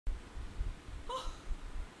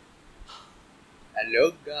Hello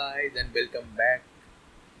guys and welcome back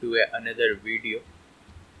to another video.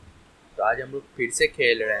 तो आज हम लोग फिर से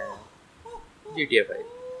खेल रहे हैं GTA 5।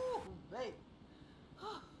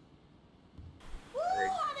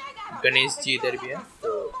 गणेश जी इधर भी है,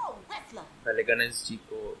 तो पहले गणेश जी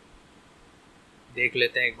को देख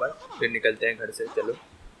लेते हैं एक बार, फिर निकलते हैं घर से। चलो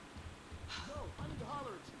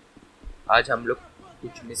आज हम लोग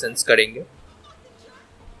कुछ मिशंस करेंगे,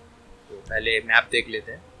 तो पहले मैप देख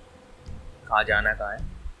लेते हैं कहाँ जाना कहाँ है।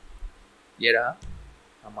 ये रहा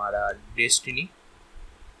हमारा डेस्टिनी,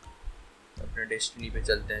 अपने डेस्टिनी पे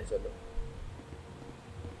चलते हैं। चलो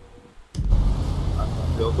हम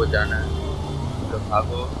लोगों को जाना है, तो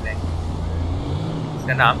भागो।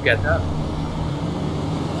 इसका नाम क्या था?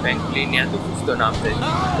 फ्रैंकलिन या तो कुछ तो नाम था।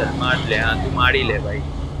 चल मार ले। हाँ तू मार ही ले भाई।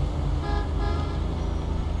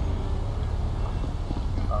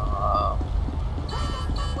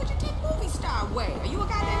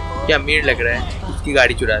 क्या अमीर लग रहा है, उसकी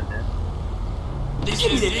गाड़ी चुराते हैं।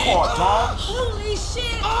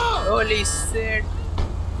 Holy shit!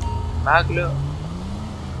 भाग लो,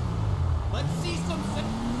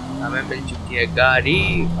 हमें मिल चुकी है गाड़ी।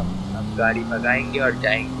 हम गाड़ी भगाएंगे और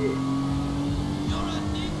जाएंगे।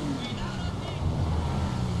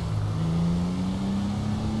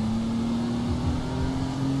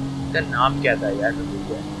 इसका नाम क्या था यार?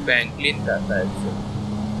 फ्रैंकलिन था शायद।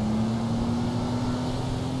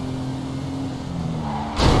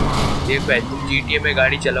 देख भाई, तुम GTA में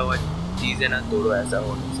गाड़ी चलाओ, चीजें ना तोड़ो, ऐसा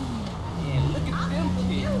हो नहीं सकता।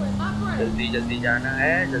 जल्दी जल्दी जाना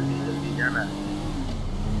है, जल्दी जल्दी जाना है।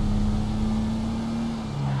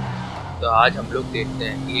 तो आज हम लोग देखते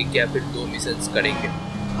हैं एक या फिर दो मिशंस करेंगे।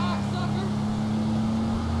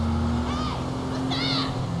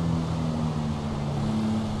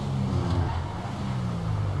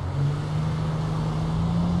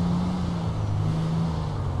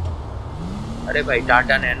 अरे भाई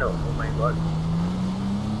Tata nano, oh my God.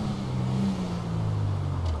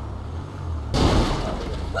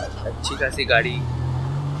 अच्छी खासी गाड़ी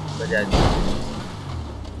बजा दी।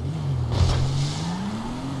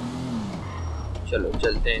 चलो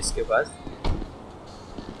चलते हैं इसके पास।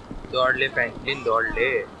 दौड़ ले फ्रैंकलिन, दौड़ ले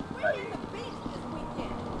भाई।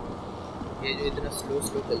 ये जो इतना स्लो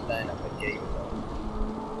स्लो चलता है ना, मैं क्या ही बताऊं।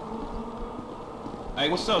 Hey,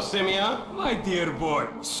 what's up, Simeon? My dear boy,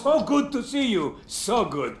 so good to see you. So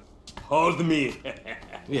good. Hold me.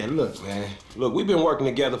 Yeah, look, man. Look, we've been working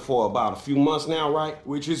together for about a few months now, right?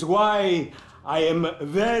 Which is why I am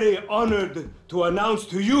very honored to announce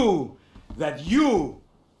to you that you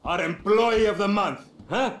are Employee of the Month.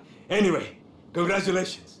 Huh? Anyway,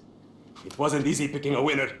 congratulations. It wasn't easy picking a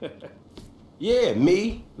winner. Yeah, me,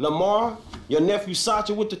 Lamar, your nephew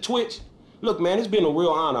Sacha with the Twitch. Look, man, it's been a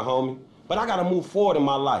real honor, homie. But I gotta move forward in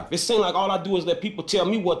my life. It seems like all I do is let people tell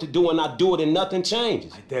me what to do and I do it and nothing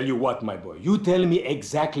changes. I tell you what, my boy. You tell me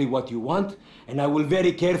exactly what you want and I will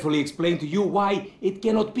very carefully explain to you why it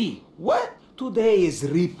cannot be. What? Today is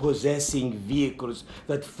repossessing vehicles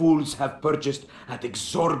that fools have purchased at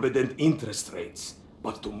exorbitant interest rates.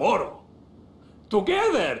 But tomorrow,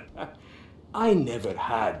 together, I never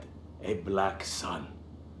had a black son.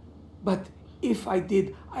 But if I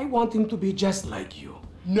did, I want him to be just like you.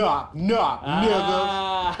 Knock, knock, nigga.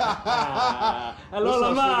 Hello,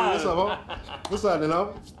 Lamar. What's up, huh? What's up, you know?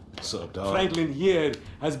 What's up, dog? Franklin here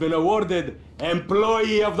has been awarded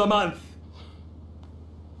Employee of the Month.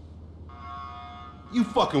 You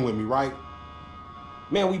fucking with me, right?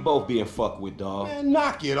 Man, we both being fucked with, dog. Man,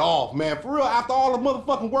 knock it off, man. For real, after all the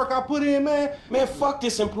motherfucking work I put in, man. Man, fuck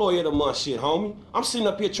this Employee of the Month shit, homie. I'm sitting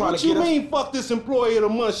up here trying What to get you mean, fuck this Employee of the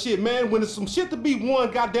Month shit, man? When there's some shit to be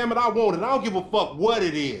won, goddamn it, I want it. I don't give a fuck what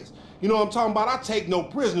it is. You know what I'm talking about? I take no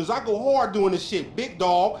prisoners. I go hard doing this shit. Big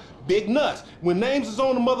dog, big nuts. When names is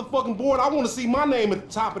on the motherfucking board, I want to see my name at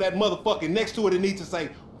the top of that motherfucking next to it. It needs to say,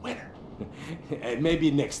 winner.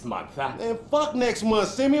 Maybe next month, huh? Man, fuck next month,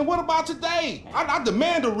 Simeon. What about today? I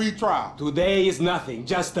demand a retrial. Today is nothing,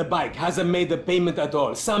 just a bike. Hasn't made a payment at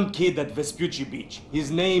all. Some kid at Vespucci Beach.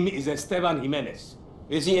 His name is Esteban Jimenez.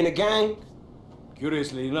 Is he in the gang?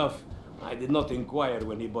 Curiously enough, I did not inquire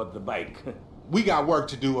when he bought the bike. We got work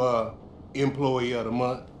to do, Employee of the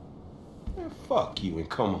Month. Man, fuck you and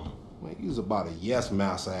come on. Man, you's about a yes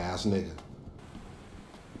mouse ass nigga.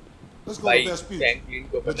 Let's go भाई to Vespucci. Franklin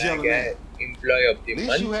को बनाया Magellan गया है Man. Employ of the At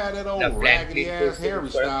least you had that month. ना old raggedy Franklin को ass उससे Harry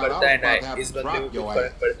कुछ फर्क style. I पड़ता was है, about to ना have इस to बंदे को drop कुछ your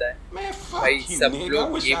फर्क ass. पड़ता है। Man, fuck भाई you, सब nigga. I लोग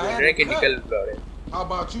wish ये I बोल had रहे हैं कि a निकल cut. रहे हैं। How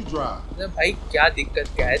about you drive? ना भाई क्या दिक्कत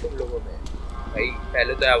क्या है तुम लोगों में? भाई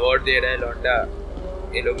पहले तो अवार्ड दे रहा है लौंडा,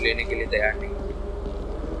 ये लोग लेने के लिए तैयार नहीं।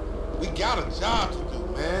 We got a job to do,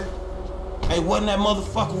 man. Hey, wasn't that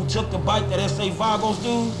motherfucker who took the bike that S.A. Vagos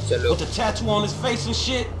dude? चलो. With the tattoo on his face and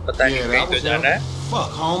shit? पता नहीं कहीं तो जाना है. Fuck,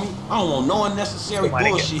 homie. I don't want no unnecessary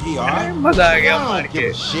bullshit here, alright? मजा आ गया I मार don't के.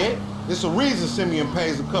 give a shit. It's a reason Simeon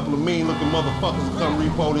pays a couple of mean-looking motherfuckers to come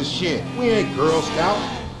repo this shit. We ain't Girl Scout.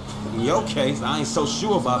 In your case, I ain't so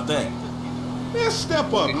sure about that. Man,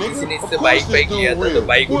 step up, nigga. किसी Of ने course bike this किया dude था तो real.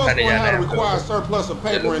 Bike Who else उठाने gonna जाना have है to require surplus of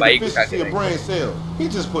paper चलो and bike उठा deficiency के of brain cells? He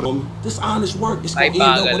just put a... This honest work is भाई gonna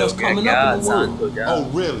end up पागल with हो us गया coming क्या up in the शांत world. हो जा. Oh,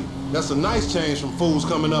 really? That's a nice change from fools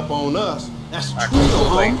coming up on us. That's हाँ, true, तो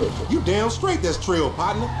बाइक homie. उठो. You damn straight that's trill,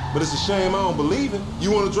 partner. But it's a shame I don't believe it.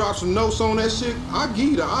 You wanna drop some notes on that shit? I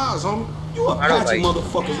give you the odds, homie. You Apache bike.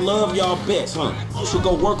 motherfuckers love y'all bets, huh? You should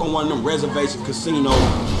go work on one of them reservation casinos.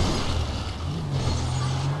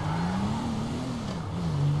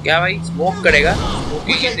 क्या भाई smoke करेगा?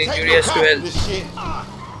 We Smoking can't is take no injurious to cop for health. this shit.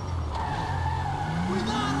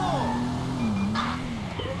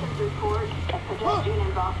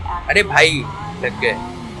 अरे भाई लग गए.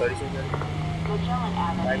 Sorry sorry.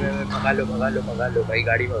 भाई भगा लो भाई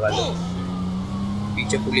गाड़ी भगा लो.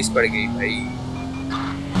 पीछे पुलिस पड़ गई भाई.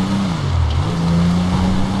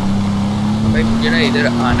 भाई मुझे ना इधर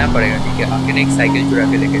आना पड़ेगा ठीक है. आके ना एक साइकिल चुरा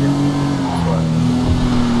के लेके जाओ.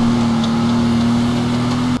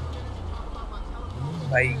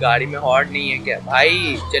 भाई गाड़ी में हॉर्न नहीं है क्या?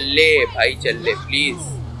 भाई चल ले प्लीज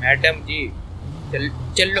मैडम जी.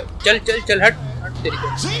 चल हट तेरी को.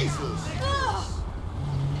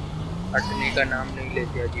 हटने का नाम नहीं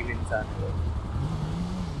लेते अजीब इंसान है.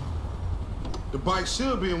 The bike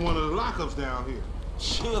should be in one of the lockups down here.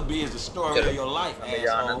 Should be is the story of your life, हमें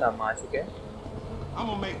जाना था. हम आ चुके हैं. I'm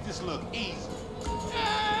gonna make this look easy.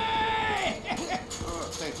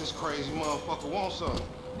 Think this crazy motherfucker wants something.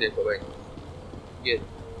 देखो भाई ये.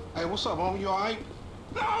 Hey, what's up, homie? You alright?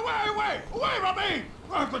 No, wait from me!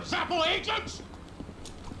 For example, agents?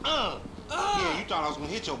 Yeah, you thought I was gonna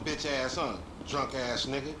hit your bitch ass, huh? Drunk ass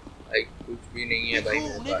nigga. भाई कुछ भी नहीं है भाई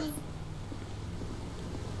मेरे पास.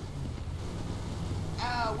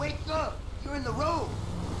 Wake up! You're in the road.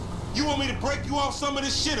 You want me to break you off some of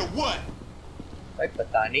this shit or what? भाई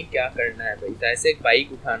पता नहीं क्या करना है भाई. ऐसे एक बाइक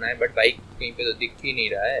उठाना है बट बाइक कहीं पे तो दिख ही नहीं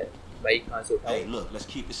रहा है. बाइक कहाँ से उठाऊं? Hey, look, let's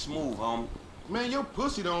keep it smooth, homie. Man, your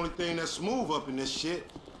pussy the only thing that's smooth up in this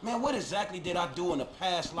shit. Man, what exactly did I do in a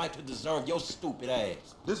past life to deserve your stupid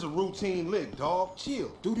ass? This is a routine lick, dog.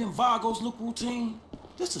 Chill. Do them Vagos look routine?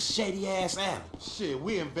 This a shady ass alley. Shit,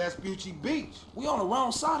 we in Vespucci Beach. We on the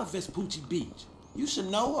wrong side of Vespucci Beach. You should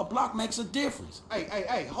know a block makes a difference.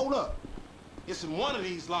 Hey, hold up. It's in one of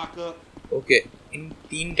these lockup. Okay in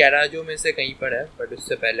 3 गैराजों में से कहीं पर है but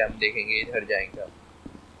उससे पहले हम देखेंगे इधर जाएंगे.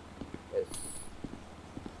 बस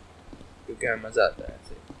क्योंकि हमें मजा आता है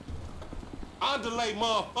ऐसे. Underlay,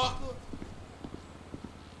 motherfucker.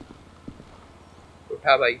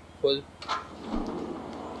 उठा भाई खोल.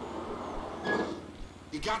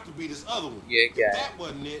 It got to be this other one. ये क्या है? That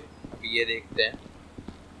wasn't it. अभी ये देखते हैं.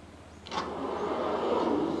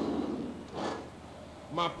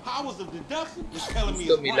 My powers of deduction is telling me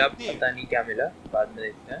तो it's मिला right there. पता नहीं क्या मिला बाद में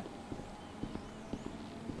देखते हैं.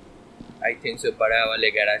 आई थिंक सो बड़ा वाले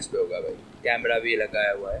गैराज पे होगा भाई. कैमरा भी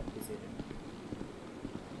लगाया हुआ है किसी ने.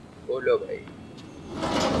 बोलो भाई.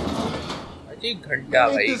 अजी घंटा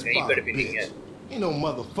भाई कहीं पर भी नहीं है. Ain't no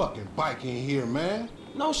motherfucking bike in here, man.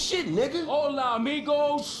 No shit, nigga. Hola,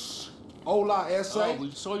 amigos. Hola, S.A. We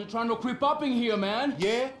saw you trying to creep up in here, man.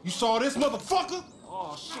 Yeah? You saw this motherfucker?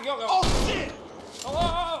 Oh, shit. Oh, shit!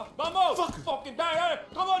 Vamos. Fucking down.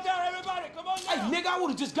 Come on down, everybody. Come on Hey, down. nigga, I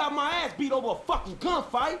would've just got my ass beat over a fucking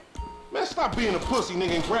gunfight. Man, stop being a pussy,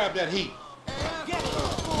 nigga, and grab that heat.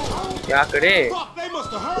 क्या करे? Fuck, they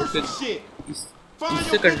must have heard some shit. Find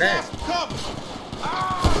इससे your करना bitch है. ass some cover.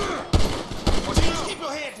 Keep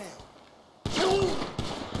your head down.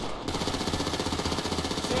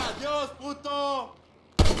 Say adios, puto.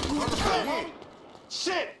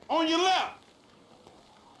 Shit, on your left.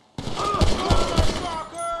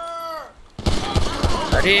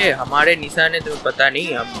 अरे हमारे निशाने तुम्हें पता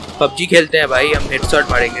नहीं. हम पबजी खेलते हैं भाई. हम हेडशॉट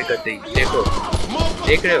मारेंगे करते ही. देखो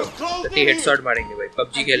देख रहे हो करते ही हेडशॉट मारेंगे भाई.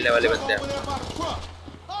 पबजी खेलने वाले बंदे हैं.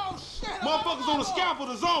 Motherfuckers on the scaffold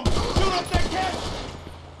is on me. Shoot up that cat.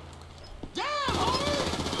 Damn, homie.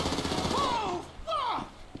 Oh, fuck.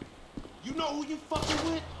 You know who you fucking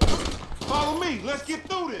with? Follow me. Let's get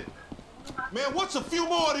through this. Man, what's a few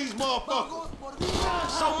more of these motherfuckers?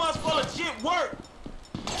 So much for legit work.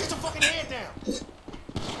 Get your fucking head down.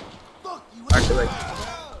 Fuck you. हट भाई.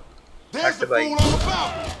 There's the Bye. fool on the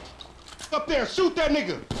balcony. Up there, shoot that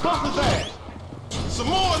nigga. Bust his ass. Some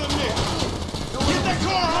more of them niggas. Get that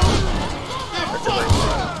car, homie. And fuck.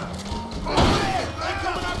 They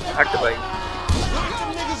coming out there. हट भाई. Lock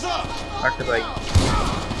them niggas up. हट भाई,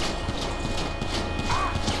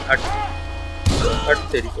 हट हट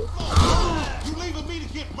तेरी को। You leaving me to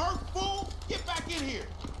get murked, fool? Get back in here.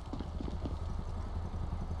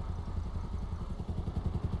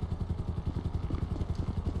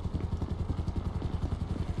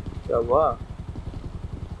 क्या हुआ?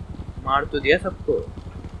 मार तो दिया सबको।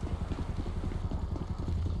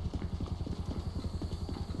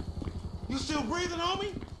 You still breathing,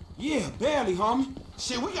 homie? Yeah, barely, homie.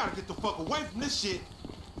 Shit, we gotta get the fuck away from this shit.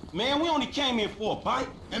 Man, we only came here for a bite.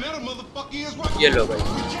 And that a motherfucker is right. ये लो भाई,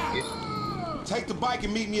 Take the bike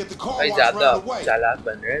and meet me at the car भाई wash ज्यादा right away. चालाक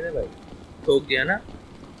बन रहे थे भाई, ठोक दिया ना।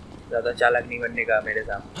 ज्यादा चालाक नहीं बनने का मेरे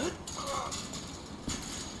सामने।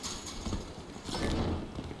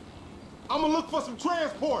 I'm gonna look for some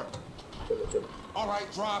transport. चलो चलो All right,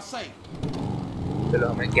 drive safe. चलो,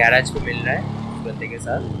 हमें गैराज पे मिलना है उस बंदे के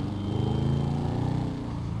साथ।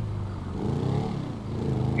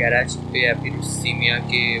 गैराज पे या फिर सीमिया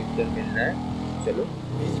के उधर मिलना है। चलो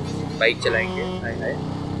बाइक चलाएंगे। हाय हाय,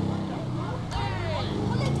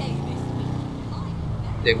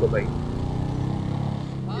 देखो भाई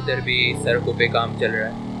इधर भी सड़कों पे काम चल रहा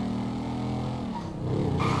है।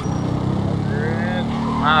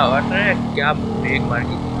 हाँ, अरे क्या ब्रेक मार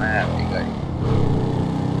के घुमाया अपनी गाड़ी।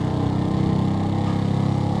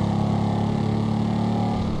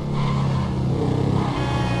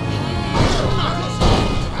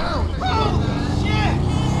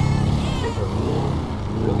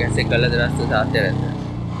 लोग ऐसे गलत रास्ते से आते रहते हैं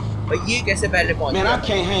भाई। ये कैसे पहले पहुंच Man, गया? I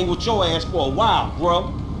can't hang with your ass for a while, bro.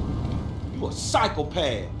 You a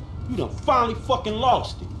psychopath. You done finally fucking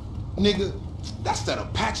lost it. Nigga, that's that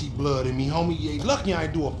Apache blood in me, homie. You lucky I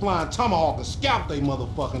ain't do a flying tomahawk and scalp they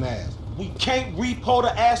motherfucking ass. We can't repo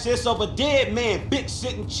the assets of a dead man, big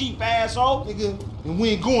sitting cheap asshole. Nigga, and we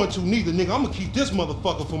ain't going to neither, nigga. I'm gonna keep this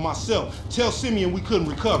motherfucker for myself. Tell Simeon we couldn't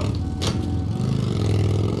recover.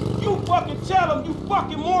 You fucking tell him, you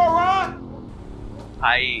fucking moron.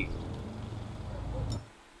 भाई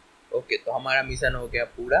okay, तो हमारा mission हो गया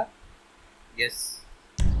पूरा। Yes,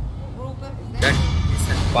 done,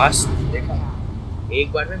 mission पास। देखा,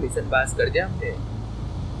 एक बार में mission पास कर दिया हमने।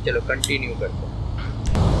 चलो कंटिन्यू करते हैं।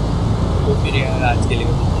 तो फिर यार आज के लिए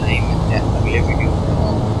इतना ही, मिलते हैं अगले वीडियो में।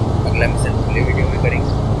 अगला मिशन अगले वीडियो में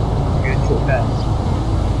करेंगे। वीडियो छोटा है,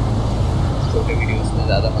 छोटे वीडियोस में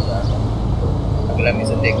ज़्यादा मज़ा आता है। तो अगला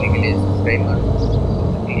मिशन देखने के लिए सब्सक्राइब मारो।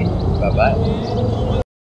 Bye bye.